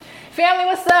Family,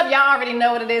 what's up? Y'all already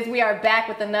know what it is. We are back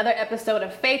with another episode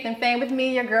of Faith and Fame with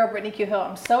me, your girl, Brittany Q Hill.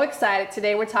 I'm so excited.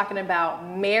 Today we're talking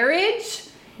about marriage,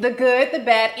 the good, the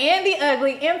bad, and the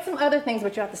ugly, and some other things,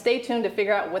 but you have to stay tuned to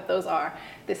figure out what those are.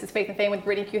 This is Faith and Fame with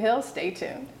Brittany Q Hill. Stay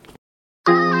tuned.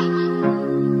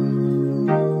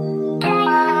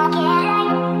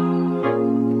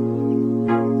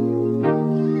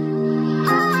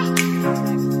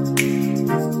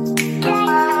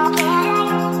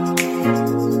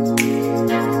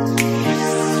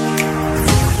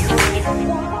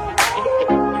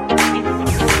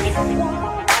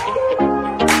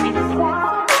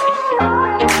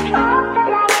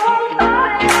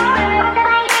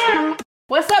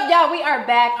 What's up, y'all? We are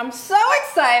back. I'm so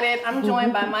excited. I'm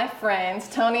joined by my friends,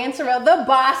 Tony and Terrell, the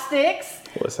Bostics.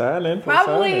 What's happening?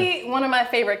 Probably one of my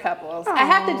favorite couples. Aww. I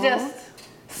have to just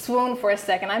swoon for a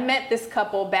second. I met this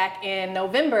couple back in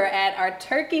November at our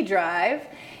turkey drive.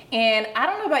 And I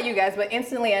don't know about you guys, but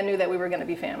instantly I knew that we were going to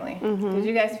be family. Did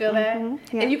you guys feel that?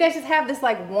 Yeah. And you guys just have this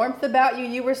like warmth about you.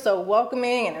 You were so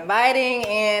welcoming and inviting,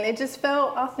 and it just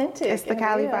felt authentic. It's the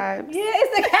Cali vibes. Yeah,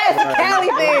 it's the Cali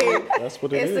thing. That's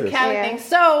what it is. It's the Cali thing.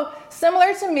 So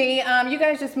similar to me, you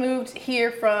guys just moved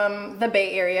here from the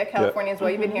Bay Area, California as well.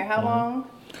 You've been here how long?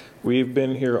 We've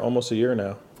been here almost a year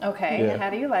now. Okay. Yeah. How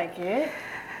do you like it?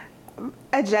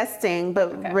 Adjusting,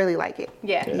 but really like it.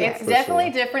 Yeah, it's definitely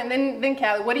different than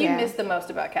Cali. What do you miss the most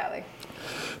about Cali?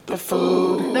 The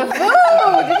food. The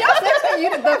food! Did y'all say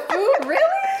the food,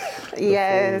 really?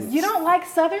 Yes. You don't like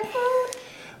Southern food?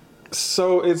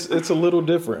 So it's a little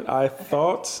different. I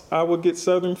thought I would get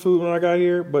Southern food when I got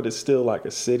here, but it's still like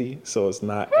a city, so it's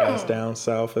not as down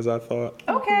south as I thought.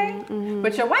 Okay.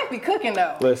 But your wife be cooking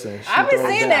though. Listen, I've been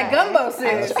seeing that gumbo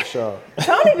sis. That's for sure.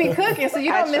 Tony be cooking, so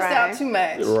you don't miss out too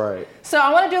much. Right. So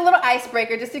I want to do a little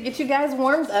icebreaker just to get you guys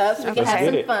warmed up so we can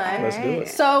have some fun. Let's do it.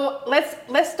 So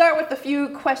let's start with a few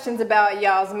questions about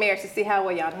y'all's marriage to see how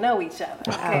well y'all know each other.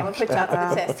 Okay, I'm gonna put y'all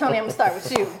to the test. Tony, I'm gonna start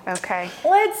with you. Okay.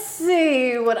 Let's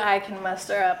see what I can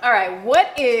muster up. All right,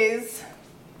 what is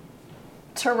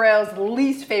Terrell's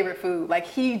least favorite food? Like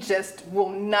he just will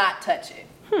not touch it.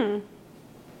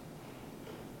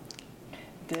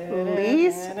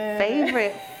 Least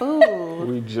favorite food.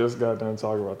 We just got done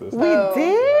talking about this. We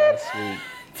did? Last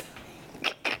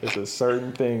week. It's a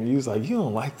certain thing. You was like, you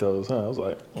don't like those, huh? I was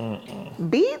like,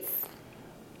 Beets?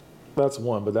 That's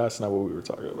one, but that's not what we were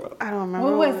talking about. I don't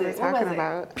remember what we were talking was it?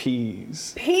 about.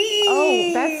 Peas. Peas.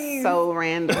 Oh, that's so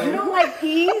random. You don't like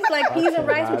peas? Like peas and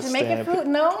rice with cannot Jamaican stand food?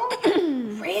 No?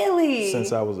 Really?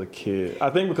 Since I was a kid. I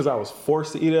think because I was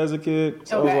forced to eat it as a kid.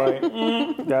 So I was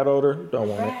like, got older, don't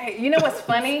want it. Right. You know what's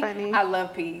funny? funny. I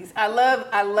love peas. I love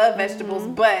vegetables,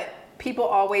 but people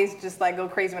always just like go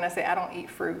crazy when I say I don't eat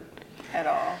fruit at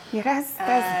all. Yeah,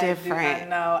 that's different. I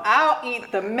know. I'll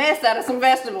eat the mess out of some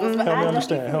vegetables, but Help I me don't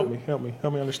understand. eat fruit.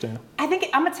 Help me understand. I think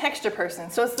I'm a texture person,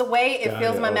 so it's the way it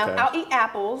fills my mouth. I'll eat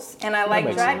apples, and I like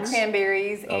makes dried sense.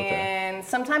 cranberries and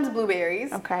sometimes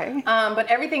blueberries. Okay. But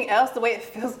everything else, the way it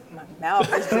fills my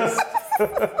mouth is just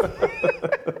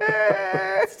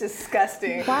it's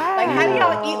disgusting. Wow. Like how do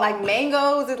y'all eat like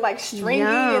mangoes? It's like stringy,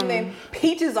 Yum. and then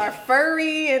peaches are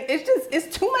furry, and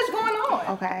it's too much going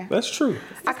on. Okay. That's true.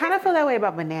 I kind of feel that way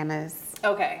about bananas.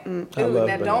 Okay. I Ooh, love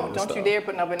now bananas, don't you though. dare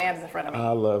put no bananas in front of me. I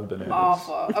love bananas.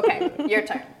 Awful. Okay, your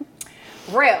turn.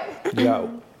 Real.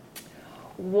 Yo.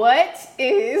 What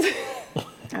is?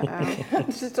 I'm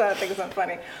just trying to think of something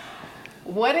funny.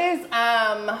 What is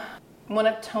one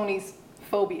of Tony's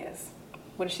phobias?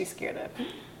 What is she scared of?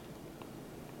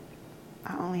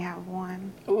 I only have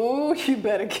one. Ooh, you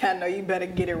better get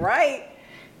it right.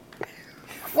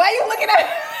 Why are you looking at?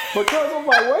 Because I'm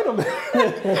like, wait a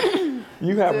minute.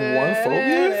 You have one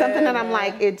phobia? Something that I'm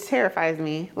like, it terrifies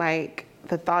me. Like,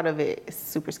 the thought of it is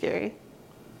super scary.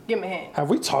 Give me a hint. Have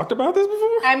we talked about this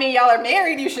before? I mean, y'all are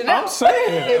married. You should know. I'm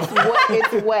saying.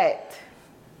 It's wet.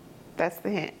 That's the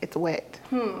hint. It's wet.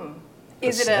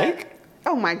 Is it snake?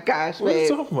 Oh my gosh, What are you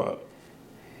babe. talking about?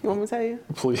 You want me to tell you?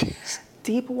 Please.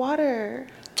 Deep water.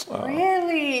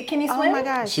 Really? Can you swim? Oh my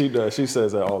gosh. She does. She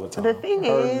says that all the time. The thing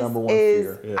Her number one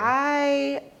is fear. Yeah.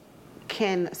 I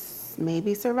can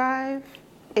maybe survive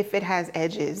if it has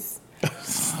edges.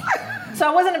 So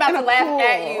I wasn't about to laugh pool.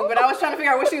 at you, but I was trying to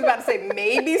figure out what she was about to say.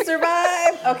 Maybe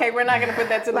survive? Okay, we're not going to put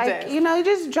that to the Like, test. you know, you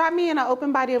just drop me in an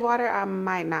open body of water, I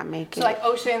might not make it. So like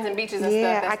oceans and beaches and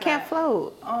yeah, stuff. I can't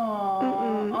float.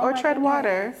 Oh, Or tread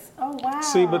water. Oh, wow.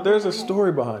 See, but there's a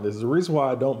story behind this. The reason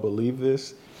why I don't believe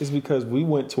this is because we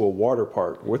went to a water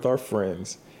park with our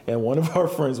friends, and one of our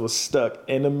friends was stuck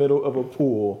in the middle of a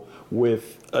pool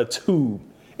with a tube.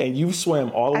 And you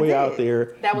swam all the way out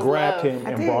there, That was grabbed love. him,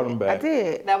 and brought him back. I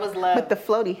did. That was love. But the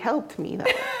floaty helped me though.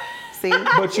 See?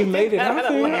 But you made it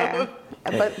happen. Yeah.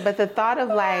 But the thought of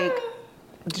like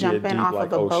jumping deep, off like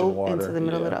of a ocean boat water. into the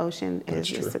middle of Yeah. the ocean is That's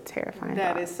just true. a terrifying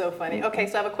That thought. is so funny. Okay,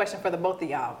 so I have a question for the both of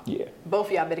y'all. Yeah. Both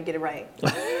of y'all better get it right.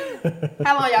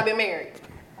 How long y'all been married?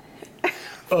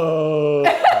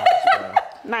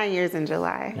 9 years in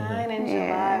July. 9 in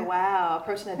Yeah. July. Wow,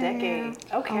 approaching a decade.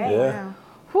 Okay. Yeah. Wow.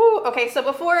 Whew. Okay, so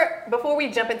before we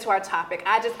jump into our topic,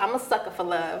 I'm a sucker for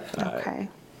love. Okay.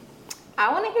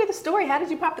 I want to hear the story. How did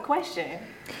you pop the question?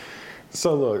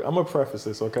 So look, I'm gonna preface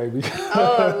this, okay? Because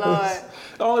Oh Lord.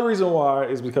 the only reason why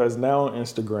is because now on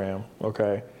Instagram,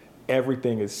 okay,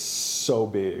 everything is so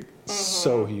big,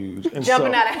 so huge, and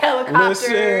Jumping so, out of helicopters.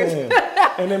 Listen,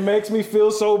 and it makes me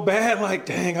feel so bad. Like,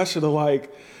 dang, I should have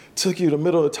like took you to the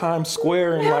middle of Times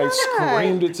Square and like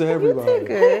screamed it to You did everybody.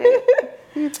 good.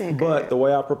 You did But good. the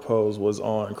way I proposed was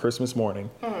on Christmas morning.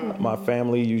 My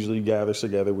family usually gathers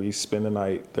together. We spend the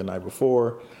night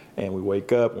before, and we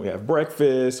wake up and we have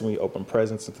breakfast and we open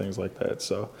presents and things like that.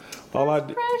 So I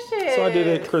did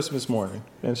it Christmas morning,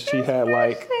 and she had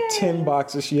like 10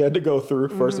 boxes she had to go through.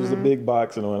 First it was a big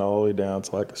box, and it went all the way down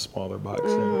to like a smaller box,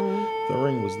 and the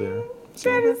ring was there. So,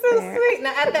 That is so Fair. sweet.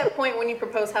 Now, at that point when you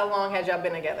proposed, how long had y'all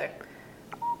been together?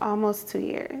 Almost 2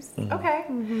 years. Okay.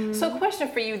 So, question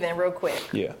for you then, real quick.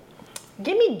 yeah.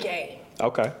 Give me game.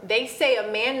 Okay. They say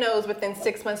a man knows within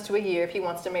 6 months to a year if he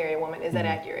wants to marry a woman. Is that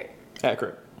accurate?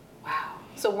 Accurate. Wow.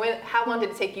 So, how long did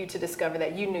it take you to discover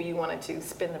that you knew you wanted to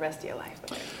spend the rest of your life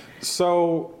with him?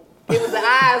 So It was the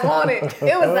eyes, wasn't it?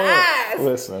 It was the eyes.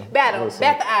 listen. Bat 'em. listen.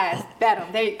 Bat the eyes.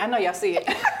 Bat 'em. I know y'all see it.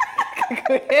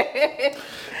 Go ahead.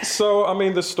 So I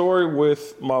mean, the story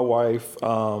with my wife,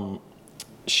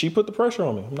 she put the pressure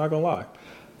on me. I'm not gonna lie.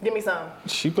 Give me some.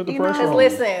 She put the You know- pressure Because on me.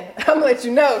 listen, I'm going to let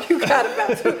you know you got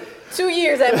about two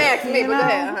years at max. Me, but go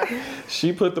ahead. Uh-huh.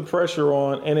 She put the pressure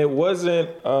on, and it wasn't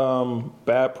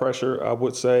bad pressure, I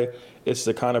would say. It's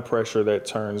the kind of pressure that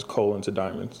turns coal into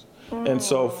diamonds. And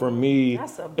so for me,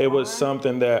 That's a it was bar.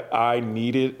 something that I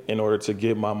needed in order to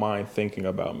get my mind thinking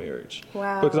about marriage.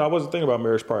 Wow. Because I wasn't thinking about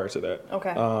marriage prior to that. Okay.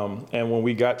 And when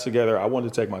we got together, I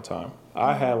wanted to take my time.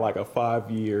 I had like a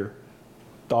 5-year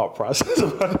thought process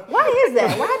about it. Why is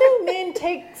that? Why do men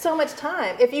take so much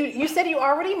time? If you said you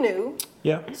already knew,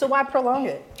 Yeah. so why prolong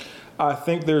it? I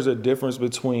think there's a difference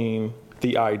between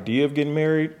the idea of getting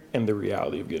married and the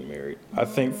reality of getting married. I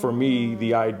think for me,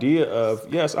 the idea of,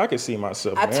 yes, I could see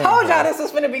myself I marrying told her, y'all this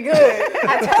was gonna be good.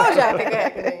 I told y'all it could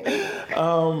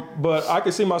happen. but I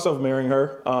could see myself marrying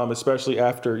her, especially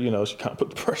after, she kind of put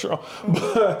the pressure on.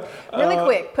 But, Really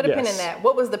quick, put a pin in yes. that.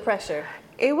 What was the pressure?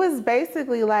 It was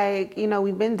basically like,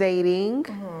 we've been dating.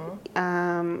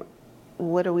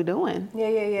 What are we doing?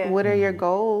 Yeah. What are your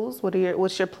goals?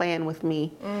 What's your plan with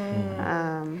me?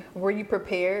 Were you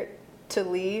prepared to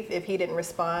leave if he didn't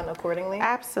respond accordingly?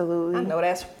 Absolutely. I know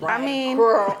that's right. I mean,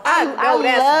 girl, I know I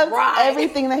that's loved right.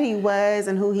 everything that he was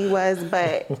and who he was,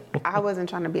 but I wasn't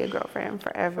trying to be a girlfriend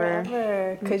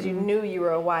forever. Because you knew you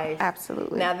were a wife.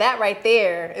 Absolutely. Now that right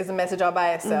there is a message all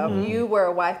by itself. You were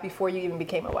a wife before you even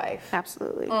became a wife.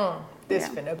 Absolutely. This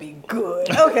Yeah. finna be good.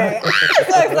 Okay,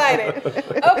 I'm so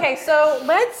excited. Okay, so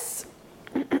let's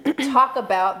talk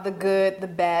about the good, the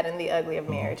bad, and the ugly of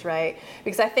marriage, right?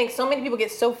 Because I think so many people get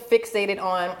so fixated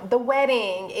on the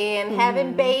wedding and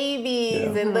having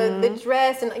babies and the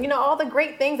dress and all the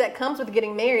great things that comes with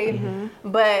getting married,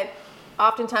 but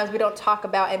oftentimes we don't talk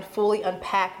about and fully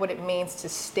unpack what it means to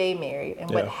stay married and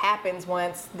what Yeah. happens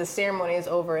once the ceremony is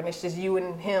over and it's just you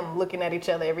and him looking at each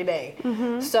other every day.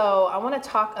 So I want to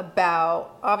talk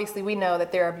about, obviously we know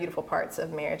that there are beautiful parts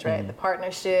of marriage, right? The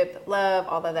partnership, the love,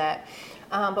 all of that.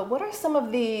 But what are some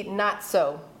of the not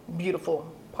so beautiful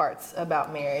parts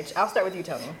about marriage? I'll start with you,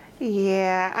 Tony.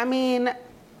 Yeah, I mean,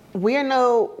 we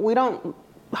don't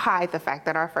hide the fact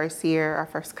that our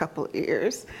first couple of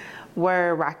years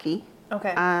were rocky.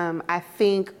 Okay. I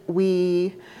think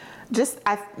the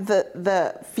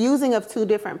fusing of two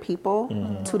different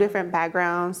people, two different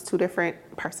backgrounds, two different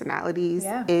personalities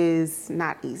Yeah. is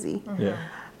not easy. Yeah.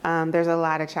 There's a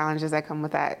lot of challenges that come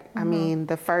with that. I mean,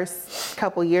 the first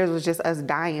couple years was just us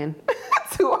dying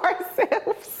to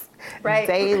ourselves Right.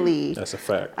 daily. That's a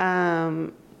fact.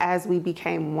 As we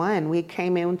became one, we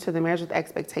came into the marriage with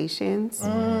expectations.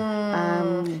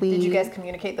 Did you guys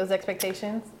communicate those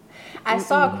expectations? I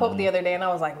saw a quote the other day and I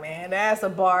was like, man, that's a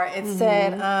bar. It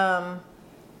said,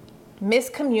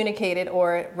 miscommunicated,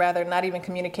 or rather not even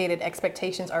communicated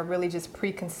expectations are really just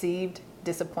preconceived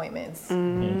disappointments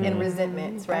and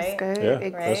resentments, right? That's good. Yeah,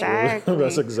 Exactly.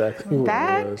 that's exactly what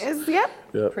That it was. is, yep.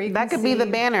 Yep. That could be the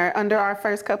Preconceived. banner under our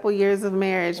first couple years of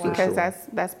marriage because sure.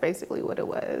 that's basically what it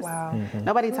was. Wow.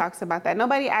 Nobody talks about that.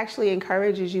 Nobody actually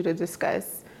encourages you to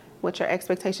discuss what your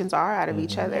expectations are out of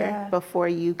each other Yeah. before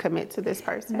you commit to this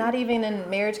person. Not even in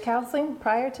marriage counseling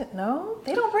prior to, no?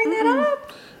 They don't bring that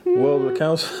up? Well, the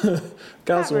counseling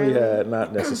we really. had,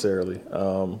 not necessarily,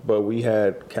 but we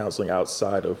had counseling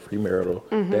outside of premarital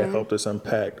that helped us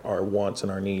unpack our wants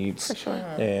and our needs. For sure.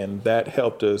 And that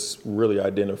helped us really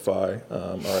identify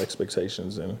our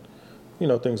expectations and,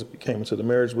 things that we came into the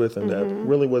marriage with and that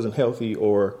really wasn't healthy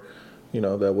or,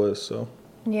 that was so.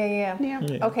 Yeah.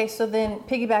 Yeah. Okay, so then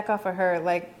piggyback off of her,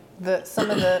 like some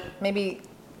of the, maybe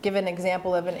give an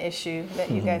example of an issue that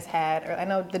you guys had, or I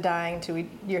know the dying to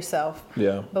yourself.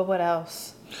 Yeah. But what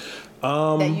else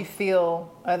that you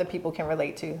feel other people can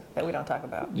relate to that we don't talk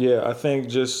about? Yeah, I think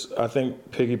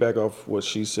piggyback off what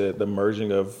she said, the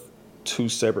merging of two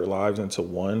separate lives into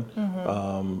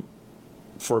one.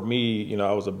 For me,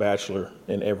 I was a bachelor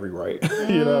in every right.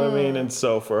 You know what I mean? And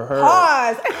so for her,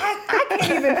 Pause. I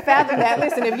can't even fathom that.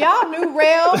 Listen, if y'all knew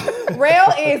Rail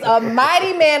is a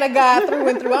mighty man of God through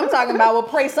and through. I'm talking about will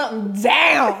pray something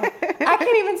down. I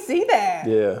can't even see that.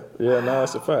 yeah, no,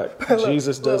 that's a fact.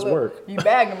 Jesus does work. You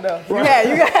bagged him though.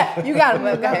 You got him.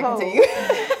 Go ahead, continue.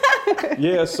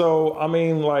 Yeah, so I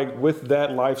mean, like with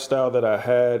that lifestyle that I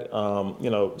had,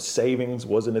 savings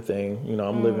wasn't a thing.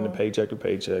 I'm living a paycheck to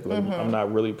paycheck. Like, I'm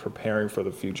not really preparing for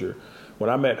the future. When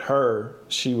I met her,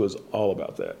 she was all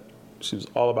about that. She was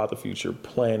all about the future,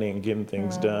 planning, getting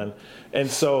things done. And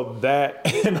so that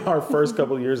in our first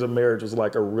couple of years of marriage was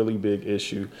like a really big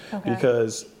issue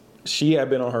because she had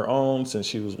been on her own since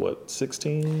she was,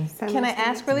 16? Can I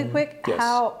ask really quick, Yes.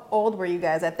 how old were you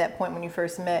guys at that point when you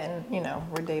first met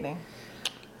and, were dating?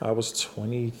 I was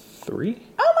 23.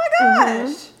 Oh my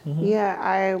gosh. Yeah,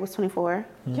 I was 24.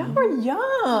 Y'all were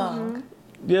young.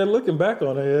 Yeah, looking back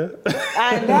on it, yeah.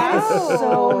 I That is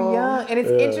so young. And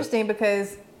it's interesting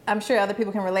because I'm sure other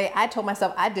people can relate. I told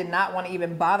myself I did not want to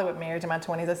even bother with marriage in my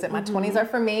 20s. I said my 20s are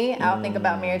for me. I'll think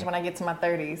about marriage when I get to my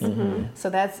 30s. So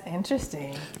that's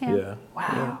interesting. Yeah.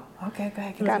 Wow. Okay, go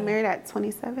ahead. got continue. married at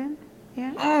 27.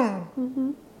 Yeah.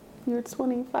 You were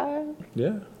 25,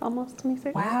 Yeah. almost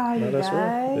 26. Wow, you No, that's guys.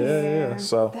 right. Yeah.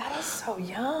 So, That is so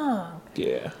young.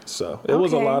 yeah. So it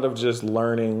was a Okay. lot of just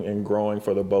learning and growing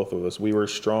for the both of us. We were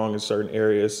strong in certain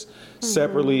areas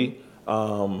separately,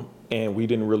 and we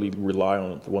didn't really rely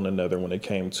on one another when it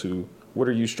came to what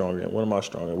are you strong in? What am I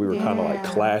strong in? We were kind of like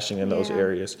clashing in those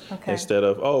areas Okay. instead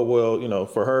of,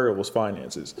 for her, it was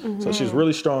finances. So she's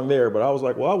really strong there. But I was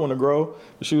like, well, I want to grow.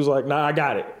 But she was like, nah, I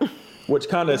got it. Which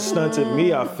kind of stunted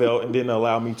me, I felt, and didn't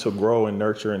allow me to grow and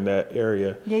nurture in that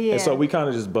area. Yeah. And so we kind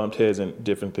of just bumped heads and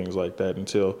different things like that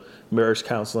until marriage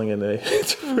counseling and they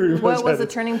pretty much What was had the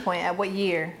to- turning point? At what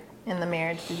year in the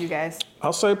marriage did you guys?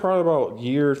 I'll say probably about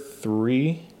year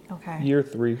 3. Okay. Year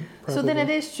 3. So then probably. it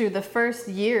is true. The first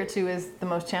year or two is the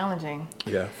most challenging.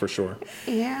 Yeah, for sure.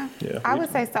 Yeah. Yeah. I would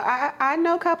say so. I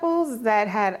know couples that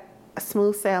had a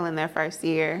smooth sailing their first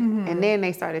year, and then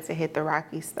they started to hit the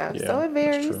rocky stuff. Yeah, so it that's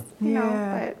varies, true. you know.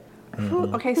 Yeah.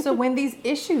 But Okay, so when these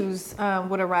issues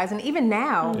would arise, and even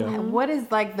now, what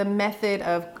is like the method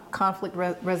of conflict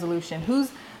resolution? Who's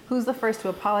the first to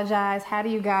apologize? How do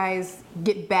you guys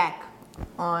get back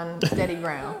on steady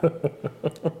ground?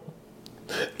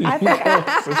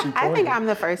 I think I'm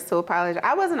the first to apologize.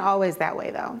 I wasn't always that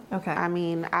way though. Okay. I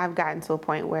mean, I've gotten to a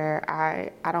point where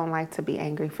I don't like to be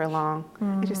angry for long.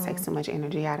 It just takes too much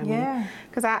energy out of Yeah. me.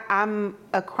 Because I'm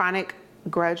a chronic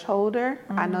grudge holder.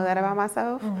 I know that about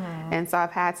myself. And so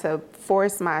I've had to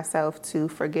force myself to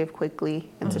forgive quickly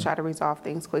and to try to resolve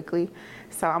things quickly.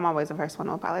 So I'm always the first one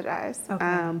to apologize.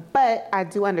 Okay. But I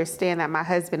do understand that my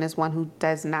husband is one who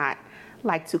does not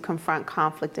like to confront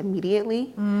conflict immediately.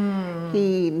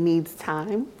 He needs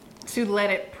time. To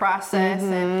let it process,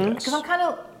 and Yes. because I'm kind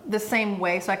of the same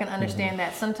way, so I can understand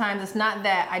that sometimes it's not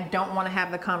that I don't want to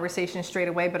have the conversation straight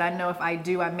away, but I know if I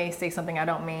do, I may say something I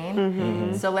don't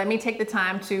mean. So let me take the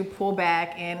time to pull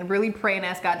back and really pray and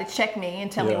ask God to check me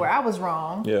and tell me Yeah. where I was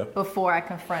wrong Yeah. before I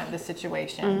confront the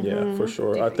situation. Yeah, for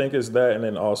sure. I think it's that, and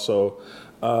then also,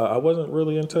 I wasn't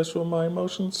really in touch with my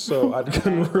emotions, so I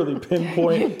couldn't really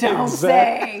pinpoint. Don't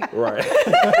say. Right.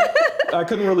 I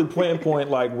couldn't really pinpoint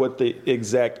like what the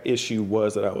exact issue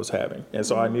was that I was having, and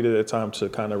so I needed a time to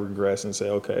kind of regress and say,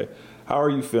 okay, how are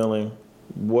you feeling?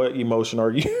 What emotion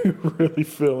are you really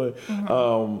feeling?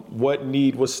 What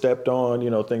need was stepped on?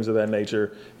 Things of that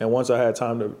nature. And once I had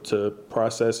time to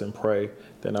process and pray,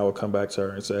 then I would come back to her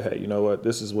and say, hey, you know what?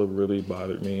 This is what really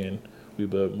bothered me, and we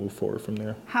would move forward from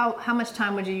there. How much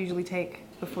time would you usually take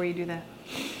before you do that?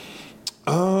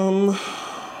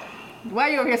 Why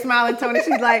are you over here smiling, Tony?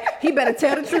 She's like, he better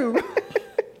tell the truth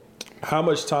How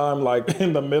much time, like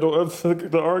in the middle of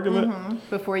the argument?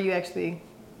 before you actually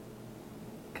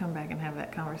come back and have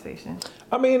that conversation?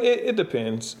 I mean, it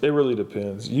depends. It really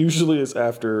depends. Usually it's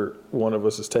after one of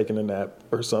us is taking a nap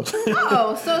or something.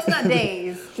 Oh, so it's not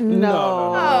days.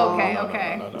 No. Oh,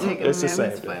 okay. No. Taking It's a the nap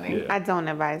same is thing. funny. Yeah. I don't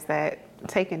advise that.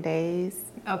 Taking days.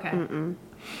 Okay.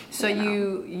 So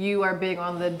you are big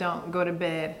on the don't go to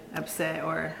bed upset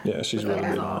or Yeah, she's really big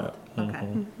on resolved. that.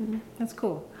 Okay. That's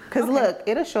cool. Because look,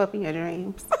 it'll show up in your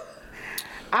dreams.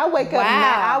 I wake Wow. up.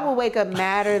 I will wake up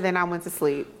madder than I went to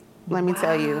sleep. Let me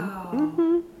tell you.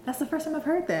 Wow. That's the first time I've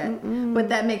heard that. But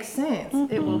that makes sense.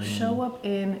 It will show up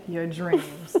in your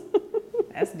dreams.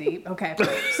 That's deep. Okay.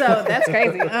 So that's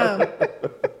crazy.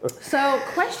 So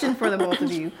question for the both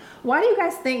of you. Why do you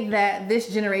guys think that this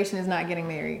generation is not getting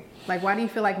married? Like, why do you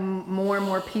feel like more and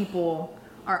more people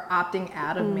are opting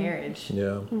out of marriage?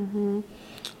 Yeah. You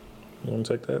want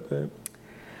to take that, babe?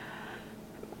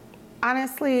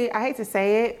 Honestly, I hate to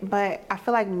say it, but I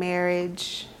feel like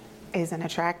marriage isn't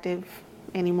attractive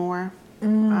anymore.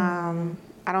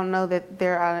 I don't know that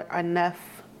there are enough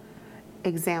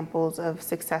examples of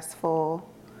successful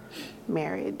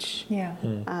marriage. Yeah.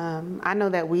 I know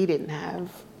that we didn't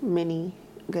have many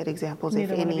good examples,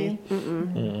 Neither if one of any,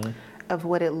 you? of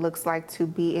what it looks like to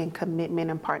be in commitment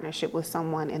and partnership with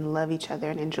someone and love each other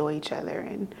and enjoy each other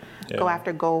and go Yeah.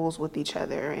 after goals with each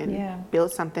other and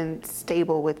build something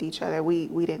stable with each other. We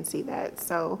didn't see that.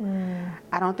 So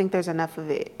I don't think there's enough of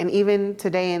it. And even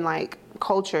today in like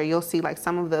culture, you'll see like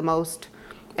some of the most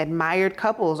admired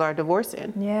couples are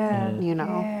divorcing. Yeah. You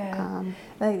know? Yeah.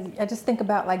 Like, I just think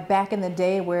about like back in the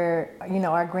day where, you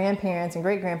know, our grandparents and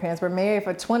great grandparents were married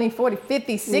for 20, 40,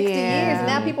 50, 60 years. And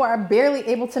now people are barely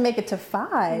able to make it to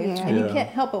 5. Yeah. And you Yeah. can't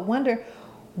help but wonder,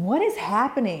 what is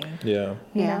happening? Yeah.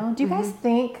 You Yeah. know, do you guys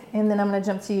think, and then I'm going to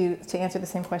jump to you to answer the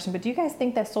same question, but do you guys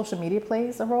think that social media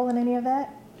plays a role in any of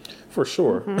that? For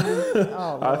sure.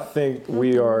 Oh, I think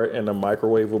we are in a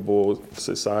microwavable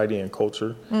society and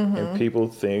culture, and people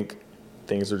think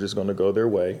things are just going to go their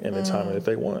way in the timing that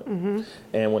they want.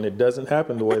 And when it doesn't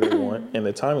happen the way they want and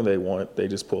the timing they want, they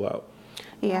just pull out.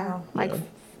 Yeah. Wow. Like,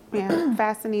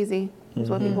 fast and easy is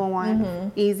what people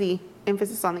want. Easy.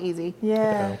 Emphasis on the easy.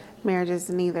 Yeah. Marriage is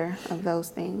neither of those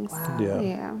things. Wow. Yeah.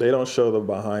 Yeah. They don't show the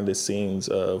behind the scenes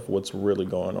of what's really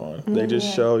going on. They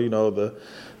just show, you know,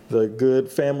 the good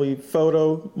family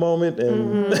photo moment,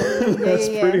 and that's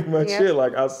Yeah. pretty much Yep. it.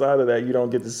 Like outside of that, you don't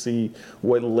get to see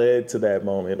what led to that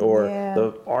moment or Yeah.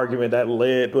 the argument that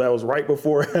was right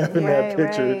before having that Right,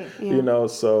 picture. right. Yeah. You know,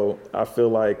 so I feel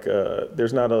like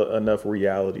there's not enough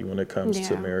reality when it comes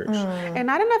to Yeah. marriage. And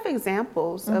not enough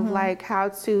examples of like how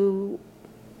to,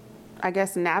 I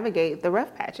guess, navigate the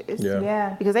rough patches. Yeah.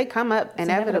 Yeah. Because they come up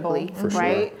inevitably, inevitable. For sure.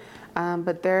 right?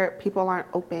 But people aren't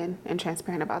open and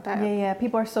transparent about that. Yeah.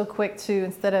 People are so quick to,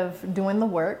 instead of doing the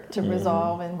work to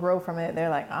resolve and grow from it, they're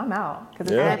like, I'm out because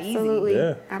it's Yeah. not easy. Absolutely.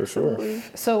 Yeah, for sure. Absolutely.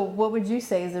 So what would you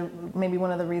say is maybe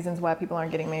one of the reasons why people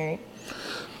aren't getting married?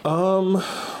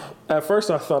 At first,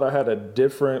 I thought I had a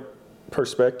different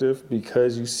perspective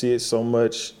because you see it so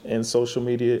much in social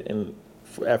media. And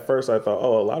at first, I thought,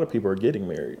 oh, a lot of people are getting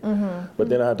married. But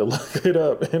then I had to look it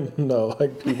up, and no,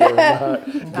 like people are not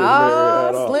getting married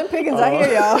at all. Slim pickings, I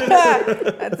hear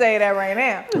y'all. I'll tell you that right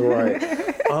now. Right.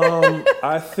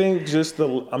 I think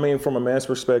from a man's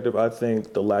perspective, I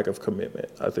think the lack of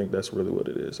commitment. I think that's really what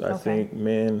it is. I think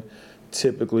men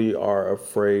typically are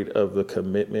afraid of the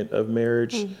commitment of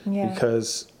marriage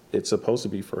because it's supposed to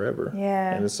be forever.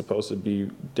 Yeah. And it's supposed to be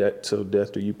till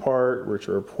death do you part, rich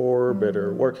or poor, better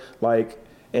or worse.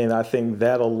 And I think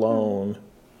that alone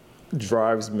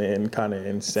drives men kind of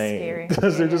insane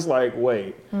because they're just like,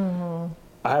 wait, I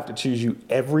have to choose you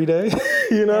every day.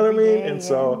 You know what I mean? Every day, And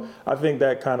so I think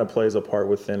that kind of plays a part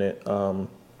within it.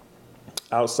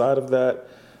 Outside of that,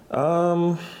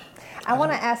 I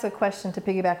want to ask a question to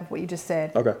piggyback off what you just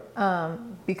said. okay.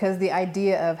 Because the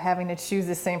idea of having to choose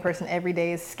the same person every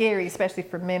day is scary, especially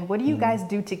for men. What do you guys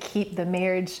do to keep the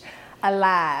marriage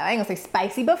alive? I ain't gonna say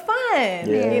spicy, but fun.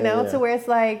 Yeah. To where it's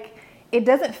like, it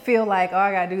doesn't feel like, oh,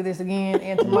 I gotta do this again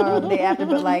and tomorrow, the day after,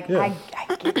 but like, I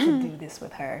get to do this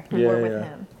with her or with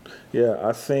him. Yeah,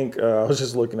 I think I was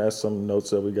just looking at some notes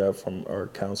that we got from our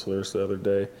counselors the other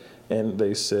day, and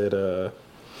they said,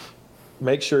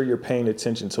 make sure you're paying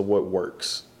attention to what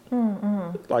works.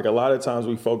 Like a lot of times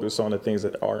we focus on the things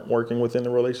that aren't working within the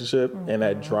relationship, and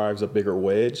that drives a bigger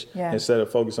wedge instead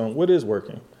of focus on what is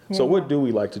working. So what do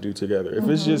we like to do together? If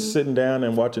it's just sitting down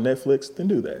and watching Netflix, then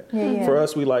do that. For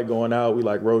us, we like going out, we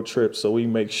like road trips, so we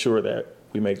make sure that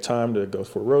we make time to go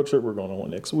for a road trip. We're going on one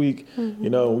next week. You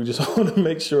know, we just want to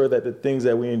make sure that the things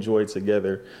that we enjoy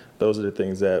together, those are the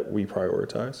things that we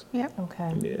prioritize. Yep.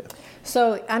 Okay. Yeah.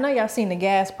 So I know y'all seen the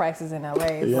gas prices in LA.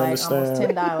 It's You like almost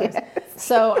understand? $10.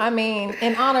 So, I mean,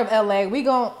 in honor of LA, I'm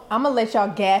gonna let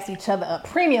y'all gas each other up.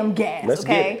 Premium gas, Let's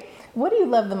okay? get it. What do you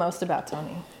love the most about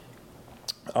Tony?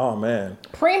 Oh man.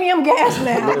 Premium gas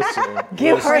now. Listen.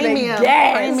 Give her the Premium.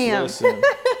 gas. Premium. Listen.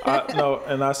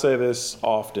 And I say this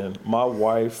often. My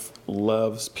wife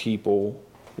loves people.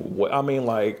 I mean,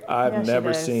 like, I've Yeah, she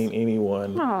never does. seen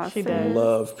anyone She does.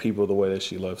 love people the way that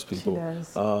she loves people.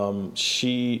 She does.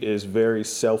 She is very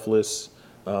selfless.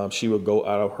 She would go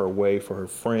out of her way for her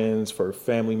friends, for her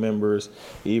family members,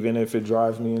 even if it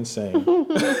drives me insane.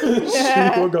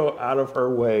 She will go out of her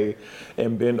way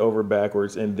and bend over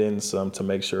backwards and then some to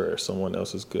make sure someone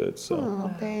else is good. So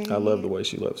I love the way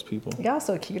she loves people. Y'all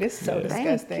so cute. It's so Yeah.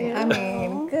 disgusting. Thank I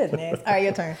mean, goodness. All right,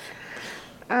 your turn.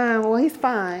 Well, he's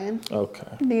fine. Okay.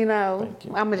 You know, Thank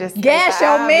you. I'm gonna just Gas state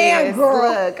the your man, obvious.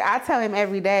 girl. Look, I tell him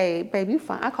every day, babe, you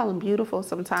fine. I call him beautiful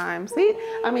sometimes. He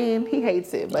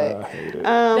hates it, but I hate it.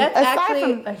 That's aside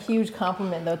actually from a huge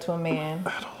compliment, though, to a man.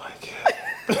 I don't like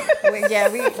it. Yeah,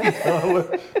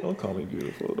 Don't call me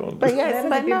beautiful. Don't. But That yes, is a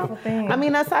but beautiful no. thing. I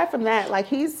mean, aside from that, like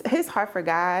his heart for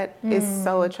God is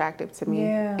so attractive to me.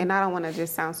 Yeah. And I don't want to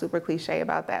just sound super cliche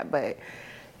about that, but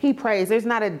he prays. There's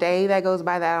not a day that goes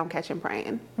by that I don't catch him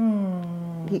praying.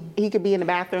 He could be in the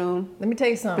bathroom, Let me tell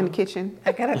you in the something. kitchen.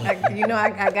 I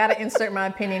gotta insert my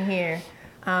opinion here.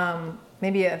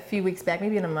 Maybe a few weeks back,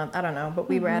 maybe in a month, I don't know, but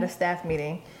we were at a staff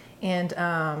meeting, and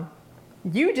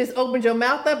you just opened your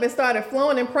mouth up and started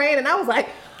flowing and praying, and I was like,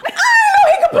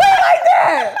 oh, he can pray like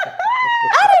that.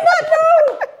 I did not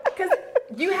know,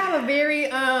 because you have a very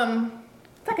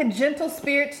it's like a gentle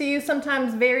spirit to you.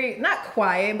 Sometimes very not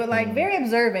quiet, but like very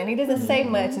observant. He doesn't say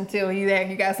much until you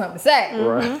got something to say.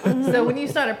 Right. So when you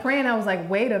started praying, I was like,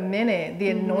 wait a minute,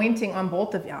 the anointing on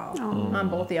both of y'all. On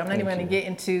both of y'all. I'm not even going to get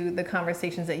into the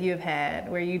conversations that you have had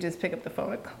where you just pick up the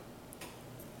phone and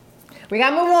we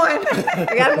got to move on.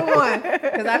 We got to move on.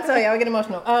 Because I tell you, I get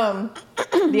emotional.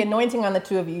 The anointing on the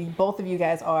two of you, both of you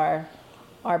guys are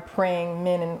praying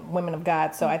men and women of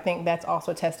God. So I think that's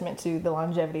also a testament to the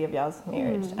longevity of y'all's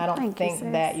marriage. I don't thank you, think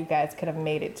sis. that you guys could have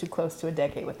made it too close to a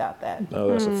decade without that. No,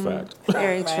 that's a fact.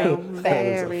 Very Right. true. That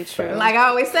is a Very fact. true. Like I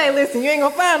always say, listen, you ain't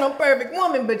gonna find no perfect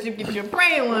woman, but if you're a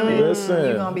praying woman, Listen,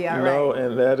 you're gonna be all right. no,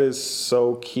 and that is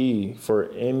so key for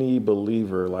any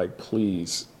believer. Like,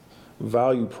 please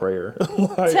value prayer.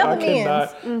 Like, Tell I the mens.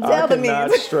 cannot, Tell I the cannot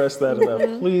mens. stress that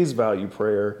enough. Please value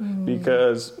prayer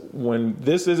because when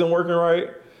this isn't working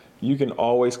right, you can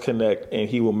always connect and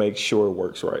he will make sure it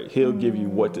works right. He'll give you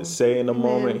what to say in a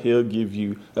moment. He'll give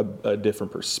you a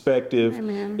different perspective.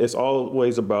 Amen. It's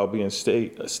always about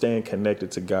staying connected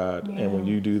to God. And when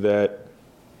you do that,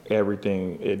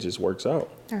 everything, it just works out.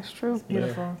 That's true.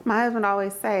 Beautiful. My husband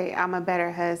always say, I'm a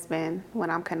better husband when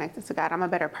I'm connected to God. I'm a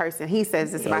better person. He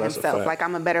says this Yeah, about that's a himself. fact. Like,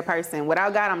 I'm a better person.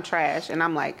 Without God, I'm trash. And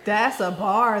I'm like, That's a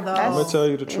bar, though. I'm going to tell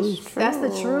you the it's truth. true. That's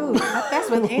the truth. That's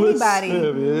with anybody.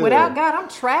 Listen, yeah. Without God, I'm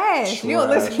trash. You don't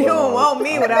Trash, listen. You don't y'all. want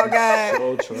me without God.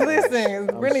 So trash. Listen,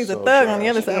 I'm Brittany's a so thug on the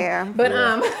trash. other side. Yeah. But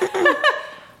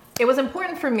it was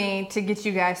important for me to get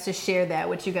you guys to share that,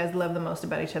 what you guys love the most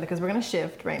about each other, because we're going to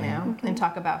shift right now and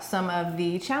talk about some of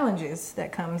the challenges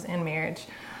that comes in marriage.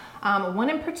 One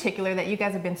in particular that you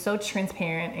guys have been so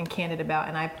transparent and candid about,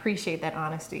 and I appreciate that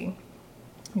honesty.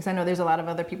 Because I know there's a lot of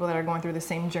other people that are going through the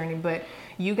same journey, but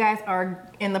you guys are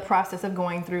in the process of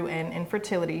going through an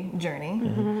infertility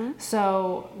journey.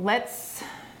 So let's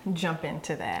jump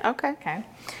into that. Okay.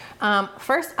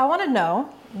 First, I want to know,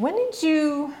 when did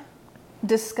you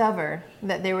discover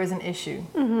that there was an issue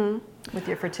with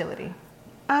your fertility?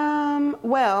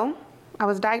 Well, I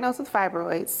was diagnosed with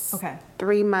fibroids Okay.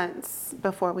 3 months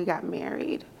before we got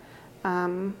married.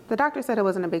 The doctor said it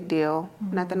wasn't a big deal,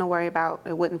 nothing to worry about.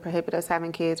 It wouldn't prohibit us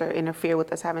having kids or interfere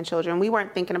with us having children. We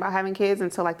weren't thinking about having kids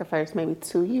until like the first maybe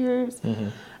 2 years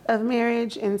of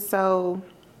marriage. And so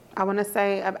I want to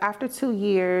say after 2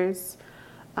 years,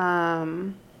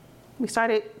 we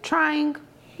started trying,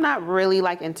 not really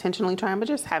like intentionally trying, but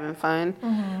just having fun.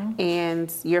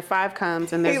 And year 5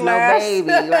 comes and there's no laughs. baby,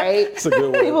 right? It's a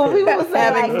good one. People will say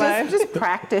Having like fun. just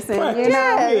practicing, Practice. you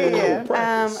know. Yeah,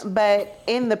 practice. But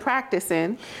in the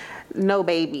practicing, no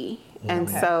baby, and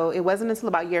so it wasn't until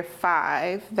about year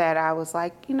 5 that I was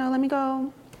like, let me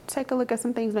go take a look at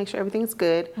some things, make sure everything's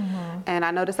good. And I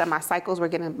noticed that my cycles were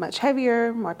getting much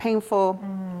heavier, more painful.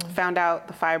 Found out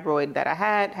the fibroid that I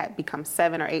had become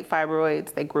 7 or 8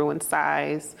 fibroids. They grew in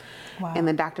size. Wow. And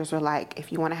the doctors were like, if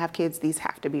you want to have kids, these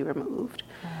have to be removed.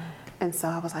 And so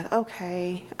I was like,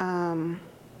 okay.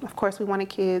 Of course, we wanted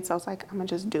kids. So I was like, I'm going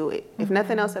to just do it. If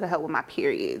nothing else, it'll help with my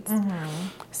periods.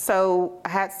 So I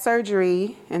had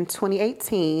surgery in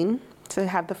 2018 to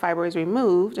have the fibroids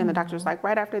removed. And the doctor was like,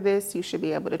 right after this, you should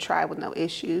be able to try with no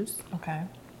issues. Okay.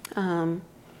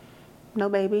 No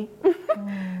baby.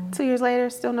 2 years later,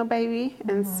 still no baby.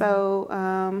 And so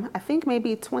I think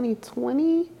maybe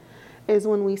 2020 is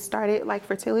when we started like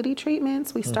fertility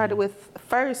treatments. We started with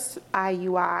first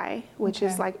IUI, which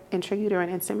is like intrauterine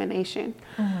insemination.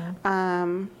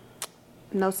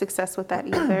 No success with that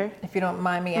either. If you don't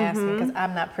mind me asking, because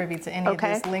I'm not privy to any of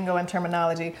this lingo and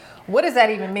terminology, what does that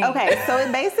even mean? Okay, so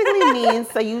it basically means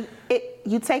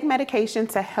you take medication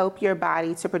to help your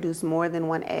body to produce more than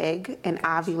one egg and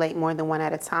ovulate more than one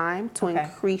at a time to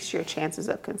increase your chances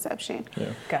of conception.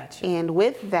 Yeah. Gotcha. And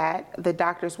with that, the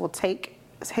doctors will take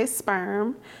his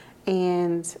sperm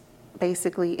and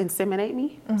basically inseminate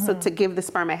me. So to give the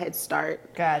sperm a head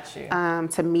start. Got you.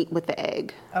 To meet with the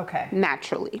egg. Okay.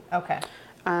 Naturally. Okay.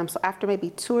 So after maybe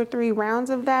 2 or 3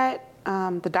 rounds of that,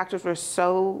 the doctors were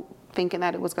so thinking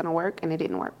that it was going to work, and it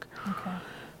didn't work. Okay.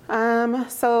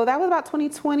 So that was about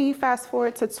 2020. Fast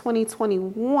forward to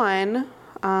 2021,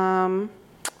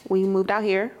 we moved out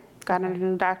here, got under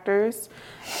new doctors.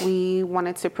 We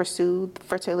wanted to pursue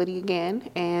fertility again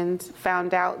and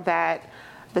found out that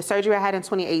the surgery I had in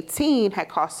 2018 had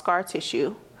caused scar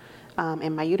tissue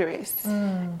in my uterus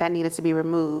that needed to be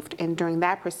removed. And during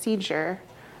that procedure,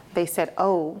 they said,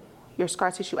 oh, your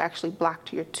scar tissue actually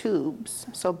blocked your tubes.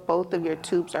 So both of your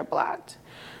tubes are blocked.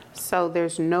 So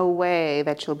there's no way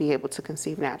that you'll be able to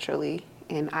conceive naturally.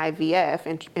 And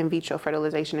IVF, in vitro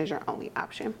fertilization, is your only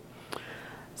option.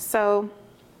 So,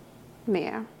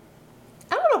 yeah.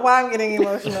 I don't know why I'm getting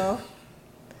emotional.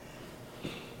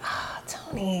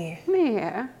 Tony.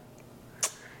 Yeah.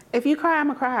 If you cry,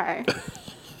 I'ma cry.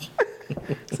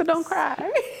 So don't cry.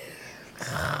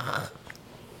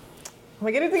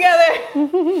 We get it together.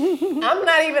 I'm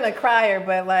not even a crier,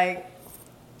 but like,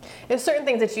 there's certain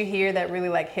things that you hear that really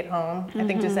like hit home. I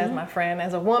think just as my friend,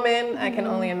 as a woman, I can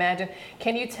only imagine.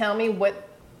 Can you tell me what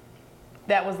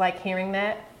that was like hearing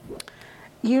that?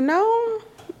 You know,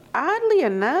 oddly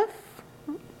enough,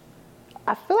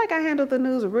 I feel like I handled the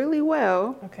news really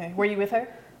well. Okay. Were you with her?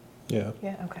 Yeah.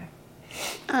 Yeah. Okay.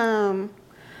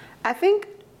 I think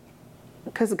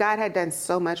because God had done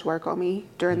so much work on me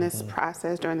during this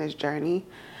process, during this journey,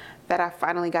 that I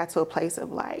finally got to a place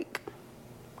of like,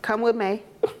 come with me.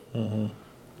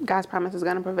 God's promise is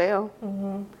going to prevail.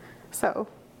 So.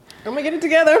 I'm gonna get it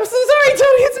together. I'm so sorry,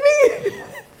 Tony. It's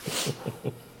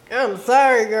me. I'm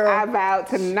sorry, girl. I vowed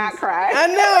to not cry. I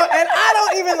know, and I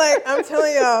don't even like. I'm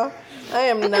telling y'all, I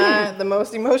am not the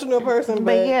most emotional person.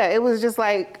 But yeah, it was just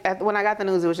like when I got the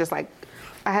news, it was just like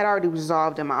I had already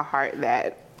resolved in my heart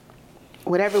that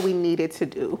whatever we needed to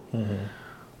do,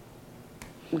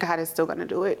 God is still going to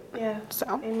do it. Yeah. So.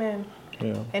 Amen.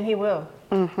 Yeah. And He will.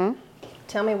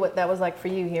 Tell me what that was like for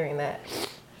you hearing that.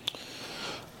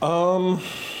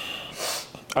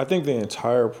 I think the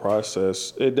entire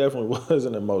process, it definitely was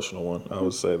an emotional one. I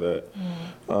would say that.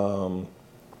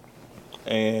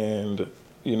 And,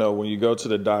 you know, when you go to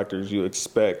the doctors, you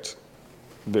expect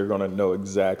they're going to know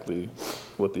exactly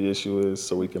what the issue is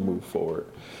so we can move forward.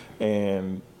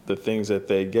 And the things that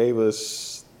they gave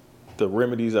us, the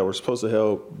remedies that were supposed to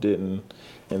help, didn't.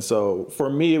 And so for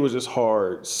me, it was just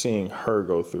hard seeing her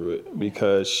go through it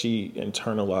because she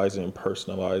internalized and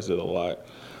personalized it a lot.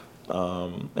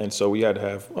 And so we had to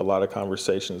have a lot of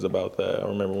conversations about that. I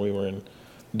remember we were in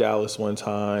Dallas one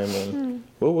time, and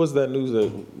what was that news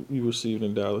that you received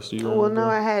in Dallas? Do you remember? Well, no,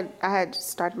 I had just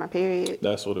started my period.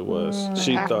 That's what it was.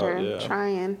 She after thought, yeah.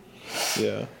 trying.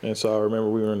 Yeah. And so I remember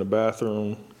we were in the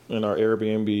bathroom in our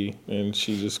Airbnb, and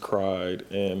she just cried.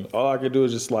 And all I could do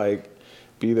is just like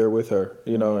be there with her,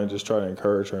 you know, and just try to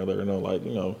encourage her and let her know, like,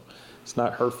 you know, it's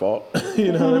not her fault.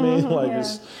 You know what I mean? Like,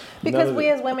 it's because we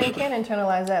as women can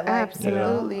internalize that, like,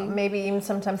 Absolutely. you know, maybe even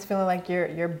sometimes feeling like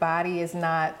your body is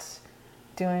not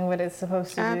doing what it's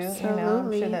supposed to do. You know,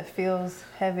 I'm sure that feels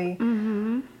heavy.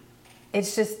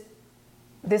 It's just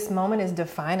this moment is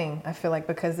defining. I feel like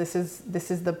because this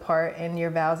is the part in your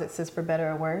vows that says for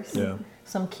better or worse. Yeah.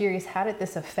 So I'm curious, how did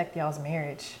this affect y'all's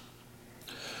marriage?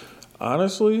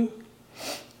 Honestly,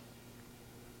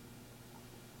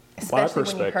 Especially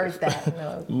when you heard that. You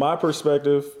know. My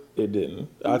perspective, it didn't.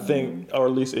 I think, or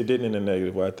at least it didn't in a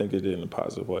negative way. I think it did in a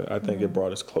positive way. I think it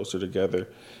brought us closer together.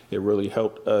 It really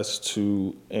helped us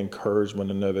to encourage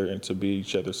one another and to be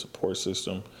each other's support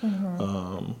system.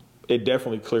 It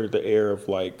definitely cleared the air of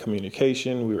like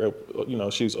communication. We were, you know,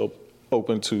 she was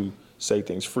open to say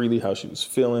things freely, how she was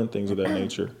feeling, things of that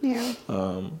nature. Yeah.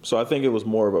 So I think it was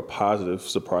more of a positive,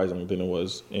 surprisingly, than it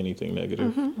was anything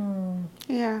negative.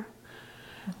 Yeah.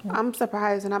 I'm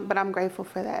surprised, but I'm grateful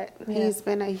for that. Yeah. He's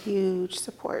been a huge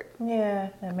support. Yeah,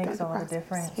 that makes the all the process.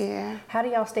 difference. Yeah. How do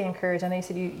y'all stay encouraged? I know you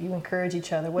said you encourage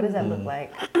each other. What does that look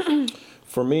like?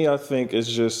 For me, I think it's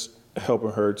just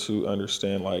helping her to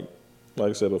understand, like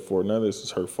I said before, none of this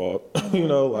is her fault. You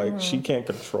know, like she can't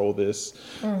control this.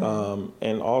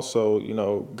 And also, you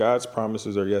know, God's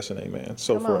promises are yes and amen.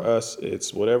 So Come for on. us,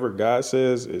 it's whatever God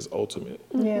says is ultimate.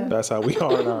 Yeah. That's how we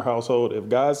are in our household. If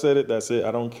God said it, that's it.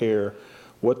 I don't care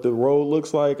what the road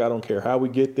looks like. I don't care how we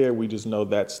get there. We just know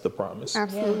that's the promise.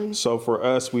 Absolutely. So for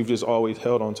us, we've just always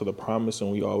held on to the promise,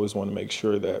 and we always want to make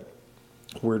sure that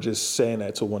we're just saying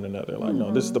that to one another. Like,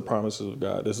 no, this is the promises of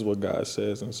God. This is what God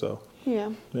says. And so,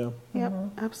 Yeah. yeah. Yep.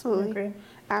 Absolutely. Agree.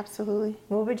 Absolutely.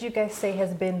 What would you guys say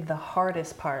has been the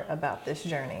hardest part about this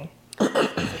journey?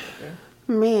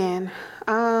 Man,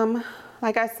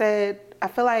 like I said, I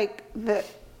feel like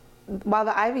while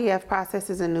the IVF process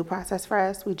is a new process for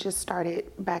us, we just started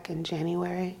back in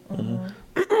January.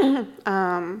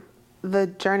 The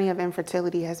journey of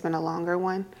infertility has been a longer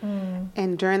one.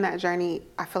 And during that journey,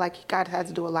 I feel like God had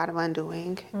to do a lot of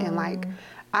undoing. And like,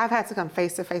 I've had to come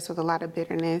face to face with a lot of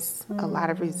bitterness, a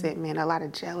lot of resentment, a lot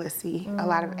of jealousy, a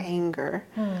lot of anger,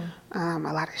 a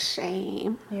lot of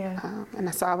shame. Yeah.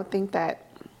 And so I would think that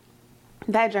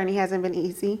journey hasn't been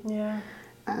easy. Yeah.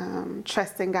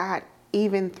 Trusting God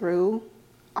even through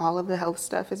all of the health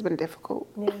stuff has been difficult.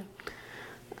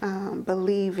 Yeah.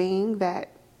 Believing that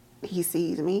He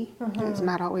sees me is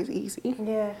not always easy.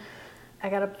 Yeah. I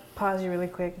gotta pause you really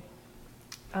quick.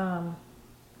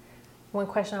 One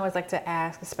question I always like to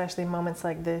ask, especially in moments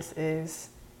like this, is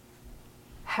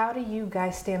how do you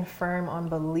guys stand firm on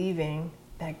believing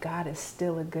that God is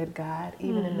still a good God,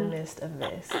 even in the midst of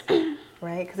this,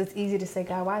 right? Because it's easy to say,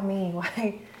 God, why me?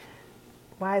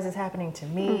 Why is this happening to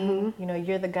me? You know,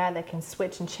 you're the God that can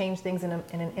switch and change things in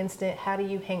an instant. How do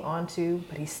you hang on to,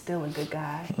 but He's still a good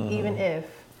God, even if?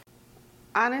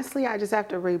 Honestly, I just have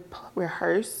to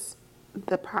rehearse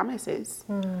the promises.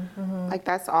 Like,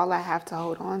 that's all I have to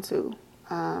hold on to.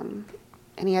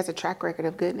 And He has a track record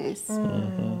of goodness,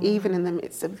 even in the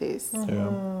midst of this.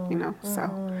 Yeah. You know,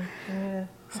 so Yeah.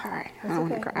 sorry, I don't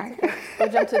want to cry. Okay. We'll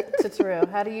jump to Terrell.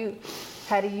 How do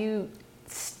you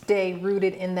stay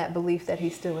rooted in that belief that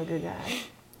He's still a good God?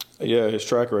 Yeah, His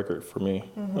track record for me.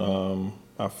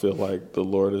 I feel like the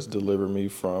Lord has delivered me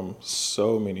from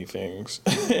so many things.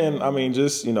 And I mean,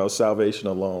 just, you know, salvation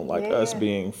alone, like us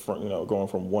being from, you know, going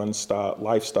from one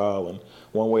lifestyle and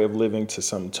one way of living to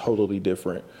something totally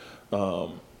different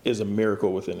is a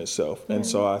miracle within itself. And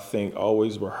so I think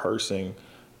always rehearsing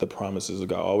the promises of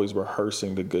God, always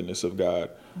rehearsing the goodness of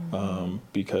God.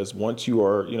 Because once you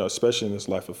are, you know, especially in this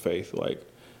life of faith, like,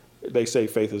 they say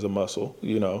faith is a muscle,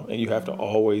 you know, and you have to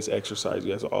always exercise.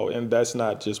 You have to always, and that's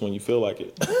not just when you feel like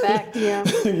it. Fact. Yeah.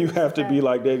 You have to be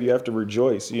like David. You have to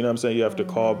rejoice. You know what I'm saying? You have to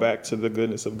call back to the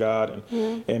goodness of God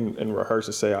and rehearse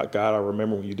and say, God, I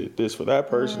remember when you did this for that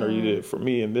person or you did it for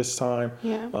me in this time.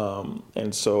 Yeah.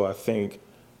 And so I think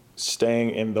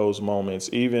staying in those moments,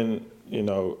 even, you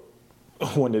know,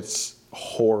 when it's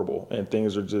horrible and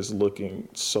things are just looking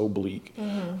so bleak,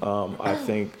 I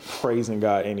think praising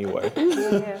God anyway.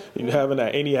 You having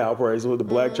that anyhow praise with the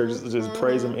black church, just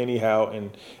praise Him anyhow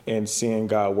and seeing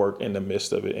God work in the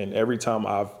midst of it. And every time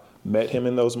I've met Him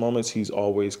in those moments, He's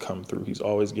always come through. He's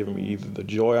always given me either the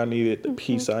joy I needed, the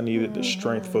peace I needed, the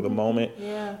strength for the moment.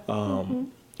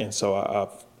 And so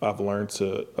I've learned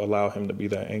to allow Him to be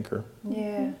that anchor.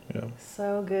 Yeah. Yeah.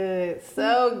 So good.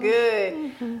 So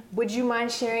good. Would you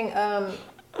mind sharing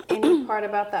any part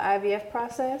about the IVF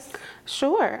process?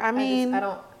 Sure. I mean,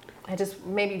 I just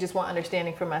maybe just want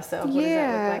understanding for myself. What does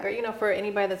that look like? Or, you know, for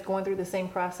anybody that's going through the same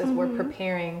process, we're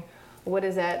preparing. What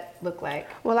does that look like?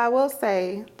 well, I will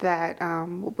say that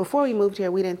before we moved here,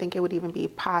 we didn't think it would even be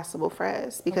possible for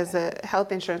us because the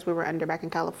health insurance we were under back in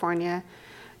California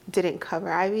didn't cover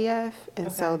IVF.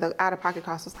 And so the out-of-pocket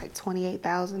cost was like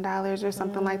 $28,000 or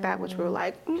something like that, which we were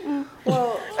like,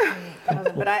 Well,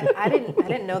 but I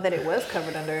didn't know that it was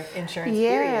covered under insurance. Yeah,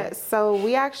 Period. so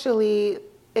we actually,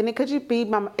 and it could you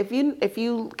be, if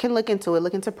you can look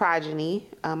into Progyny.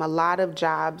 A lot of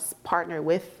jobs partner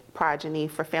with Progyny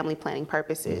for family planning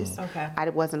purposes. Okay. I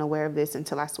wasn't aware of this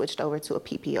until I switched over to a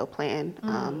PPO plan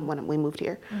when we moved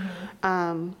here.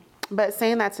 But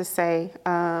saying that to say,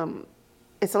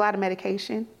 it's a lot of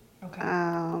medication.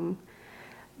 Okay.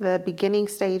 The beginning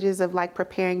stages of like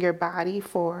preparing your body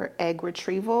for egg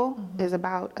retrieval is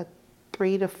about a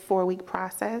 3 to 4 week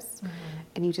process.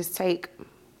 And you just take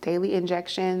daily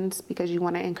injections because you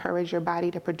want to encourage your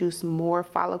body to produce more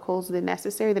follicles than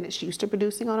necessary than it's used to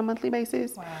producing on a monthly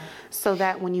basis. Wow. So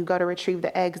that when you go to retrieve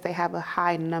the eggs, they have a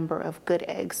high number of good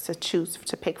eggs to choose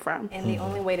to pick from. And the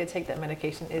only way to take that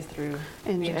medication is through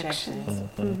Injections.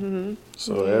 injections.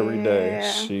 So every day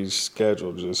Yeah. she's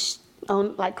scheduled just.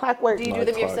 On like clockwork. Do you do Like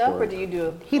them yourself, or clockwork. do you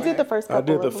do? He did the first couple. I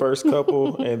did the of them. first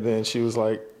couple, and then she was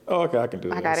like, "Oh, okay, I can do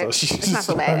that." I got so it. she It's not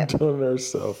so started bad. doing it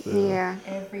herself. Yeah.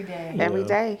 Every day. Every Yeah.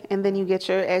 day. And then you get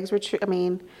your eggs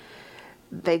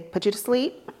they put you to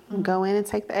sleep, go in and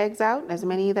take the eggs out, as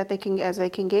many as they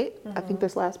can get. I think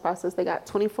this last process they got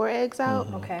 24 eggs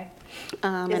out. Okay.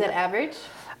 Um, Is and- that average?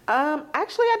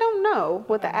 Actually, I don't know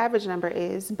what the average number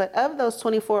is, but of those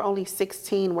 24, only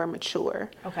 16 were mature.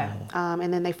 Okay.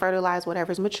 And then they fertilize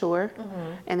whatever's mature,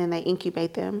 and then they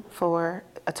incubate them for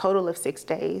a total of 6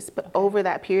 days. But over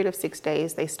that period of 6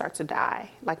 days, they start to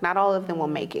die. Like, not all of them will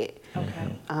make it.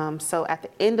 Okay. So at the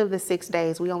end of the 6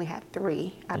 days, we only had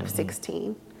 3 out of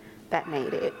 16 that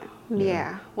made it.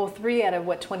 Yeah. Well, 3 out of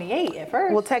what, 28 at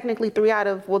first? Well, technically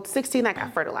 16 that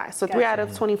got fertilized. So 3 out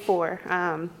of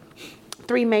 24.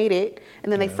 3 made it,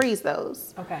 and then they freeze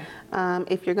those. Okay.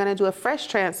 If you're going to do a fresh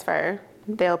transfer,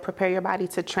 they'll prepare your body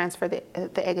to transfer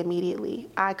the egg immediately.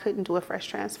 I couldn't do a fresh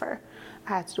transfer.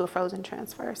 I had to do a frozen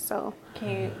transfer. So,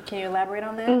 Can you elaborate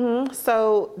on that?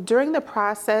 so during the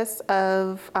process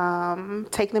of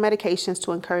taking the medications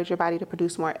to encourage your body to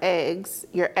produce more eggs,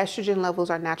 your estrogen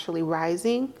levels are naturally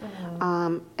rising,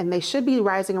 and they should be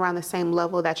rising around the same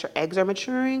level that your eggs are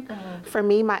maturing. For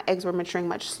me, my eggs were maturing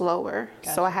much slower,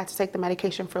 so I had to take the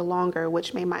medication for longer,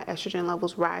 which made my estrogen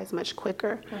levels rise much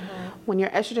quicker. When your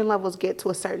estrogen levels get to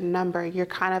a certain number, you're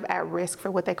kind of at risk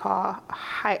for what they call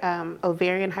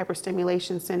ovarian hyperstimulation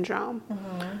syndrome,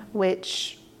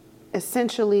 which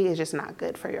essentially is just not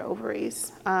good for your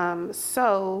ovaries.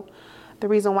 So the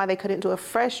reason why they couldn't do a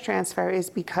fresh transfer is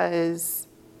because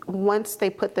once they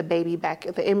put the baby back,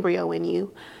 the embryo in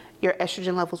you, your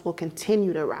estrogen levels will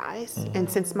continue to rise. And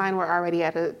since mine were already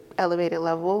at an elevated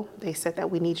level, they said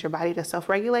that we need your body to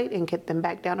self-regulate and get them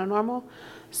back down to normal.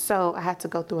 So I had to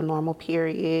go through a normal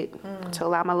period to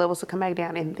allow my levels to come back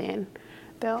down, and then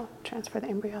they'll transfer the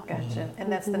embryo. Gotcha.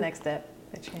 And that's the next step.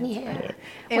 The transfer. Yeah.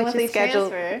 And Which when they is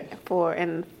scheduled transfer,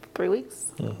 in 3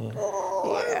 weeks.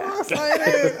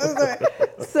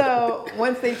 so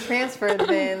once they transfer,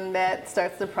 then that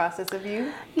starts the process of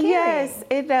you carrying. Yes,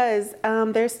 it does.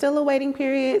 There's still a waiting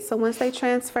period. So once they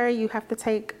transfer, you have to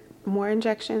take more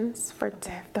injections for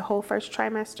the whole first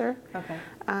trimester. Okay.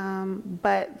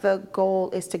 But the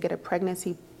goal is to get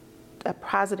a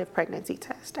positive pregnancy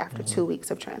test after 2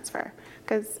 weeks of transfer,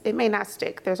 because it may not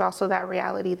stick. There's also that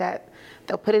reality that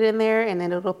they'll put it in there and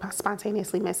then it'll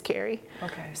spontaneously miscarry.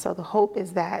 Okay. So the hope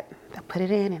is that they'll put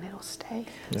it in and it'll stay.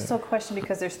 So question,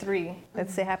 because there's 3.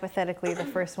 Let's say hypothetically the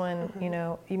first one,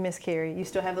 you miscarry. You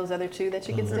still have those other 2 that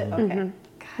you can still, okay.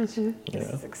 Gotcha. This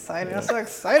is exciting. I'm so Yeah.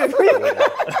 excited for you. That's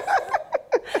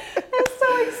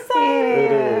so exciting.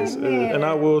 It is. Man. And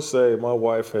I will say, my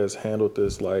wife has handled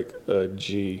this like a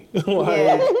G.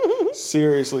 Yeah.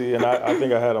 Seriously. And I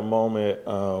think I had a moment,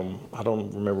 I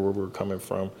don't remember where we were coming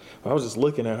from. I was just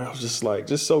looking at her. I was just like,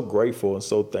 just so grateful and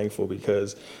so thankful,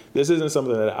 because this isn't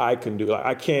something that I can do. Like,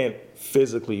 I can't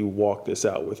physically walk this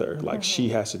out with her. Like, she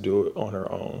has to do it on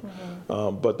her own.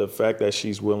 But the fact that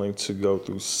she's willing to go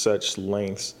through such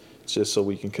lengths just so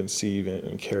we can conceive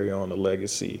and carry on the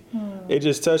legacy, it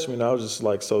just touched me. And I was just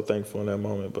like so thankful in that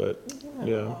moment. But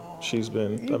yeah, she's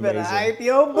been You better amazing. hype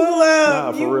your boo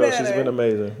up. Nah, You for real, better. she's been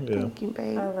amazing. Yeah. Thank you,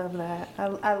 babe. I love that.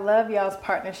 I love y'all's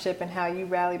partnership and how you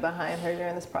rally behind her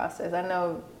during this process. I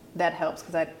know that helps,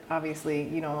 because obviously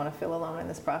you don't want to feel alone in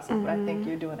this process, but I think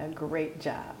you're doing a great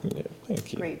job. Yeah,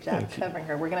 thank you. Great job Thank you. covering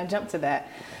her. We're going to jump to that.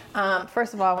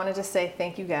 First of all, I want to just say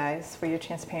thank you guys for your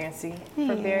transparency,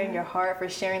 for bearing your heart, for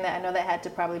sharing that. I know that had to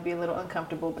probably be a little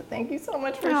uncomfortable, but thank you so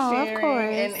much for Oh, of sharing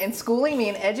course. and schooling me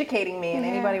and educating me and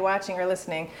anybody watching or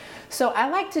listening. So I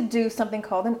like to do something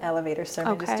called an elevator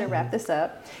sermon, just to Okay. wrap this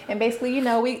up. And basically,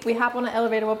 we hop on an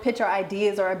elevator, we'll pitch our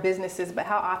ideas or our businesses, but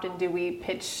how often do we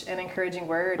pitch an encouraging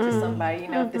word to somebody?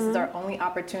 If this is our only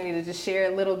opportunity to just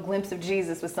share a little glimpse of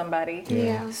Jesus with somebody.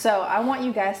 Yeah. So I want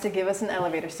you guys to give us an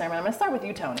elevator sermon. I'm going to start with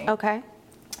you, Tony. Okay.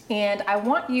 And I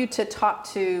want you to talk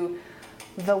to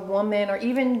the woman or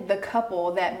even the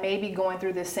couple that may be going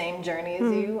through the same journey as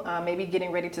you, maybe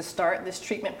getting ready to start this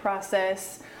treatment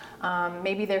process.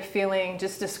 Maybe they're feeling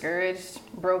just discouraged,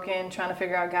 broken, trying to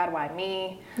figure out, God, why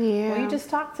me? Yeah. Will you just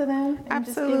talk to them and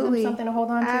just give them Absolutely. something to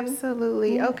hold on to?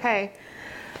 Absolutely. Okay.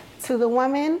 To the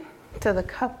woman, to the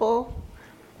couple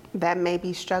that may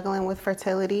be struggling with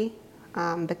fertility,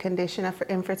 the condition of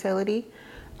infertility,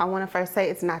 I want to first say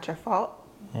it's not your fault.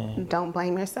 Don't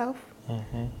blame yourself.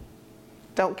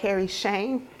 Don't carry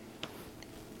shame.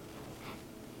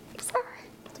 Sorry.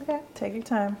 It's okay. Take your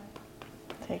time.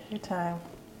 Take your time.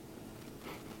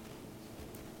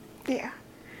 Yeah.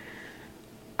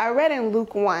 I read in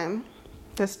Luke 1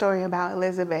 the story about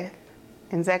Elizabeth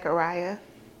and Zechariah,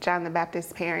 John the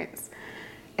Baptist's parents.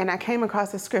 And I came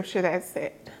across a scripture that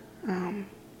said,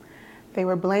 they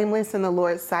were blameless in the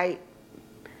Lord's sight.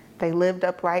 They lived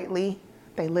uprightly.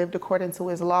 They lived according to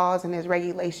his laws and his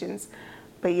regulations,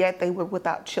 but yet they were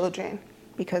without children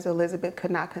because Elizabeth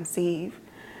could not conceive.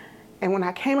 And when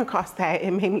I came across that, it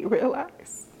made me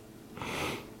realize,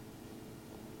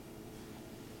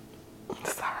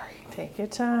 sorry. Take your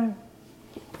time.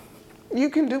 You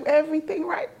can do everything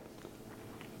right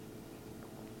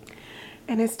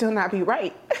and it still not be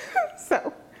right.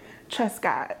 So trust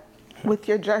God with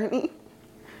your journey.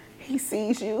 He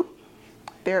sees you.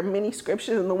 There are many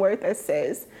scriptures in the word that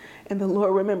says, and the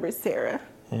Lord remembered Sarah.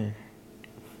 And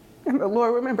the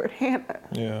Lord remembered Hannah.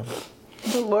 Yeah.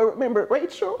 The Lord remembered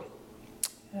Rachel.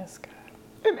 Yes, God.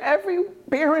 And every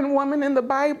barren woman in the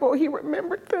Bible, he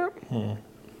remembered them.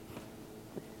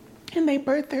 And they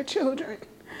birthed their children.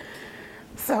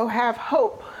 So have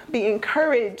hope, be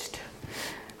encouraged,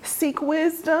 seek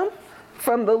wisdom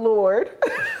from the Lord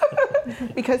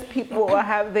because people will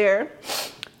have their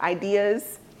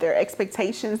ideas, their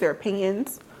expectations, their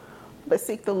opinions, but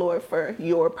seek the Lord for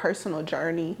your personal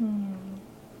journey.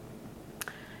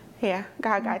 Yeah,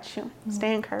 God got you.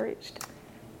 Stay encouraged.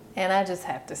 And I just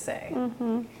have to say,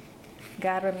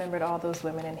 God remembered all those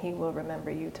women, and he will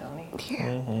remember you, Tony.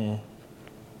 Yeah.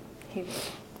 He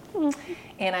will.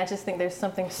 And I just think there's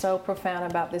something so profound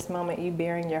about this moment, you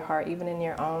bearing your heart, even in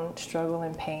your own struggle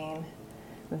and pain,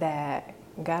 that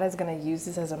God is going to use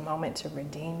this as a moment to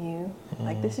redeem you.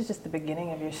 Like, this is just the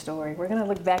beginning of your story. We're going to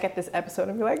look back at this episode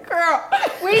and be like, girl,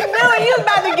 we knew you was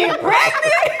about to get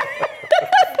pregnant.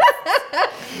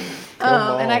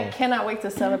 And I cannot wait to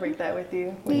celebrate that with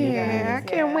you. Yeah, I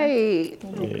can't wait.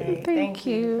 Okay, Thank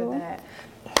you for that.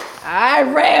 All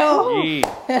right, Rail.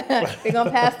 We're going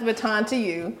to pass the baton to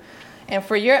you. And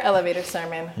for your elevator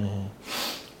sermon,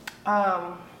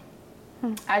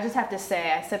 I just have to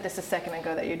say, I said this a second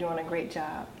ago, that you're doing a great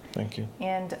job. Thank you.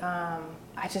 And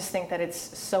I just think that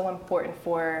it's so important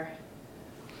for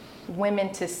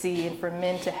women to see and for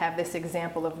men to have this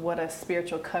example of what a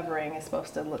spiritual covering is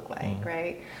supposed to look like,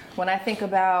 right? When I think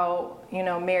about,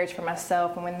 marriage for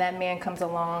myself, and when that man comes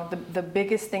along, the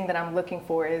biggest thing that I'm looking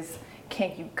for is,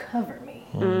 can you cover me?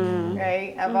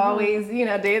 Right? I've always,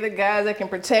 dated guys that can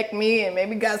protect me and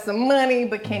maybe got some money,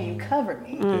 but can you cover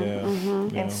me?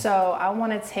 Yeah. And so I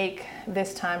want to take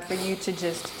this time for you to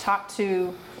just talk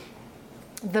to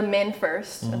the men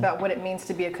first about what it means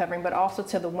to be a covering, but also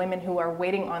to the women who are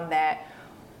waiting on that.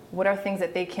 What are things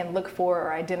that they can look for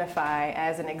or identify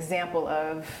as an example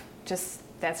of just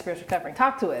that spiritual covering?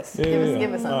 Talk to us. Give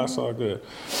us something. No, it's all good.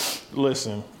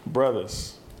 Listen,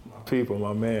 brothers, my people,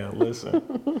 my man,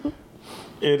 listen.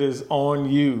 It is on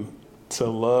you to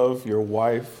love your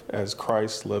wife as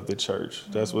Christ loved the church.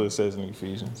 That's what it says in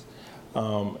Ephesians.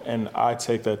 And I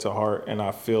take that to heart, and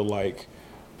I feel like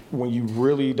when you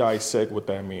really dissect what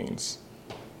that means,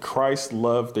 Christ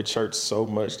loved the church so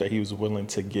much that he was willing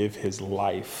to give his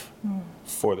life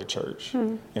for the church.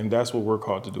 And that's what we're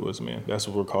called to do as men. That's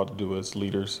what we're called to do as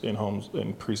leaders in homes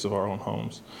and priests of our own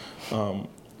homes.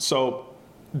 So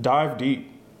dive deep,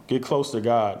 get close to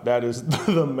God. That is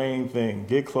the main thing.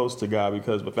 Get close to God,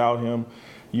 because without him,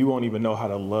 you won't even know how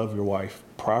to love your wife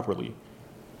properly.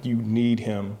 You need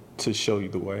him to show you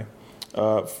the way.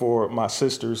 For my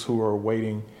sisters who are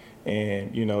waiting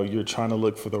and, you're trying to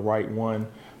look for the right one,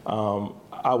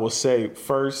 I will say,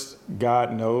 first,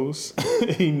 God knows.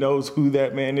 He knows who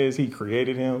that man is. He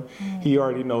created him. He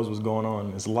already knows what's going on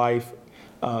in his life.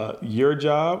 Your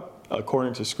job,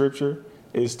 according to Scripture,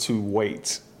 is to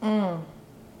wait,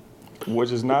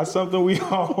 which is not something we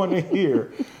all want to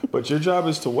hear. But your job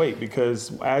is to wait,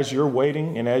 because as you're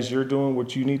waiting and as you're doing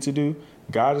what you need to do,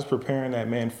 God is preparing that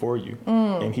man for you.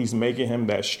 And he's making him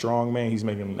that strong man. He's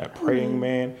making him that praying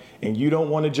man. And you don't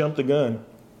want to jump the gun.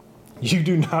 You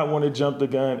do not want to jump the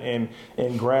gun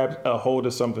and grab a hold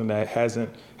of something that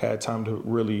hasn't had time to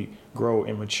really grow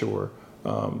and mature.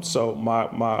 So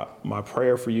my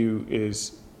prayer for you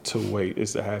is to wait,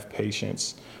 is to have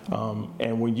patience.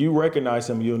 And when you recognize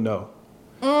him, you'll know.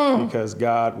 Because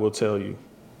God will tell you.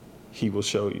 He will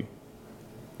show you.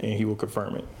 And he will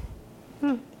confirm it.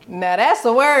 Now that's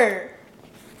a word.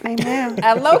 Amen.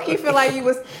 I low-key feel like you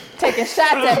was taking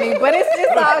shots at me, but it's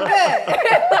all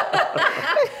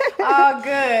good. All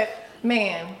good.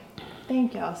 Man,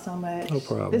 Thank y'all so much. No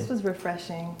problem. This was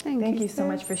refreshing. Thank you you, so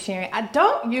much sis. for sharing. I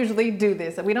don't usually do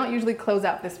this. We don't usually close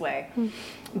out this way.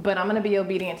 But I'm going to be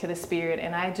obedient to the Spirit.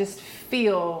 And I just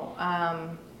feel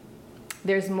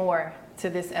there's more to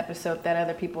this episode that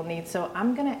other people need. So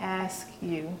I'm going to ask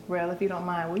you, Rel, if you don't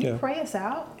mind, will you pray us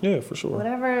out? Yeah, for sure.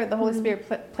 Whatever the Holy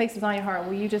Spirit places on your heart,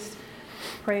 will you just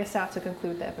pray us out to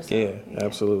conclude the episode? Yeah,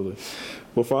 absolutely.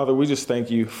 Well, Father, we just thank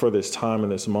you for this time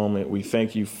and this moment. We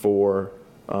thank you for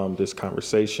this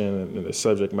conversation and the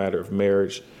subject matter of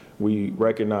marriage. We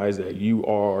recognize that you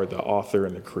are the author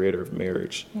and the creator of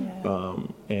marriage. Yeah.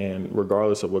 And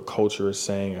regardless of what culture is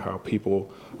saying and how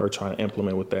people are trying to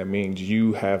implement what that means,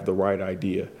 you have the right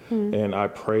idea. And I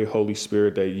pray, Holy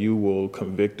Spirit, that you will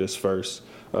convict us first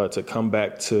to come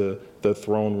back to the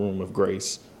throne room of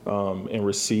grace. And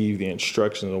receive the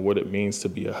instructions of what it means to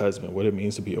be a husband, what it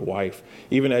means to be a wife,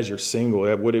 even as you're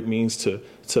single, what it means to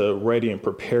ready and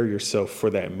prepare yourself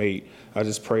for that mate. I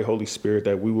just pray, Holy Spirit,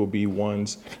 that we will be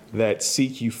ones that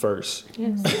seek you first.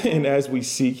 Yes. And as we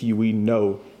seek you, we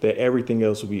know that everything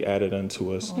else will be added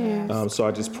unto us. Yes. So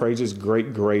I just pray just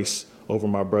great grace over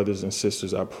my brothers and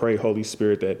sisters. I pray, Holy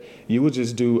Spirit, that you would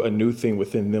just do a new thing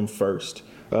within them first.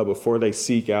 Before they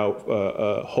seek out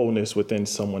wholeness within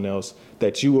someone else,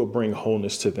 that you will bring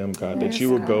wholeness to them, God, that you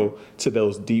will go to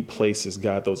those deep places,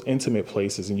 God, those intimate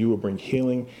places, and you will bring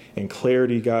healing and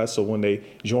clarity, God, so when they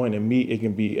join and meet, it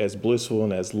can be as blissful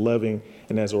and as loving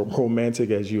and as romantic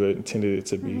as you intended it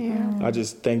to be. Yeah. I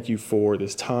just thank you for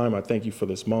this time. I thank you for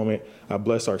this moment. I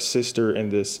bless our sister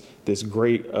and this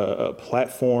great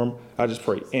platform. I just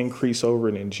pray increase over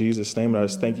it in Jesus' name. And I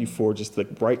just thank you for just the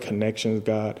right connections,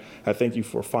 God. I thank you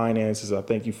for finances. I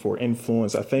thank you for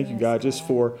influence. I thank you, God, just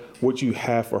for what you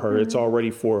have for her. It's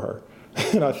already for her.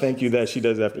 And I thank you that she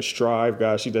doesn't have to strive,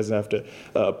 God. She doesn't have to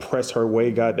press her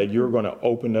way, God, that you're going to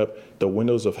open up the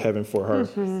windows of heaven for her,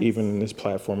 even in this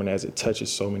platform, and as it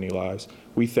touches so many lives.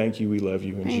 We thank you. We love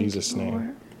you. In Jesus' name.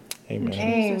 Lord. Amen.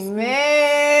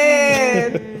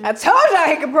 Amen. I told y'all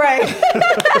he could pray.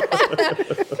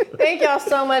 Thank y'all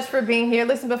so much for being here.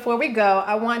 Listen, before we go,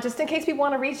 I want, just in case people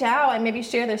want to reach out and maybe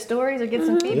share their stories or get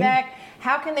some feedback,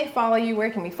 how can they follow you?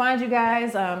 Where can we find you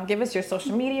guys? Give us your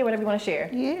social media, whatever you want to share.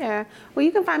 Yeah. Well,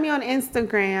 you can find me on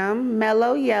Instagram,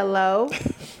 Mellow Yellow,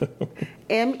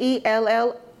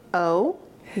 MELLOYELL0.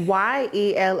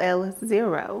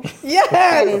 Yes.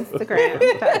 At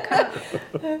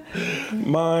Instagram.com.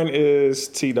 Mine is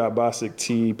t.bostic,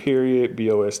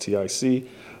 T.Bostic.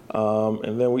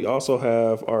 And then we also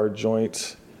have our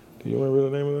joint. Do you remember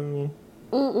the name of that one?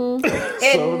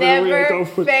 It never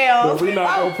fails. We're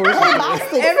not going to push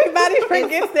it. Everybody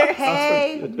forgets their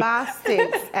Hey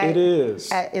Bostics. It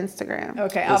is. At Instagram.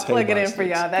 Okay, I'll plug it in for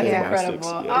y'all. That's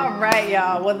incredible. All right,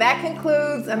 y'all. Well, that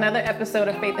concludes another episode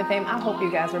of Faith and Fame. I hope you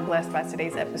guys were blessed by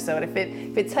today's episode. If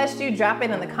it touched you, drop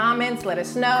it in the comments. Let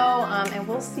us know. And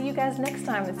we'll see you guys next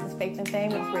time. This is Faith and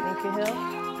Fame with Brittany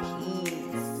Cahill.